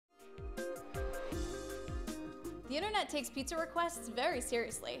The internet takes pizza requests very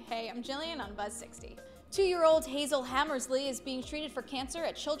seriously. Hey, I'm Gillian on Buzz60. 2-year-old Hazel Hammersley is being treated for cancer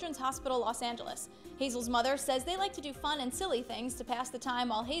at Children's Hospital Los Angeles. Hazel's mother says they like to do fun and silly things to pass the time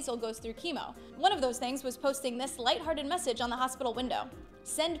while Hazel goes through chemo. One of those things was posting this lighthearted message on the hospital window: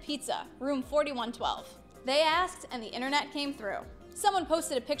 "Send pizza, room 4112. They asked and the internet came through. Someone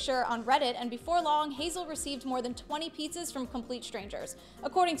posted a picture on Reddit, and before long, Hazel received more than 20 pizzas from complete strangers.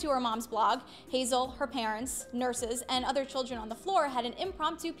 According to her mom's blog, Hazel, her parents, nurses, and other children on the floor had an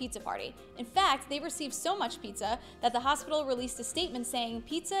impromptu pizza party. In fact, they received so much pizza that the hospital released a statement saying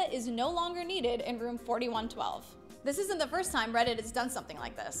pizza is no longer needed in room 4112. This isn't the first time Reddit has done something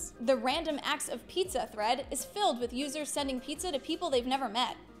like this. The Random Acts of Pizza thread is filled with users sending pizza to people they've never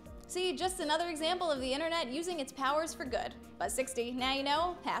met. See, just another example of the internet using its powers for good. Buzz60, now you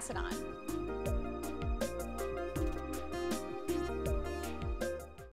know, pass it on.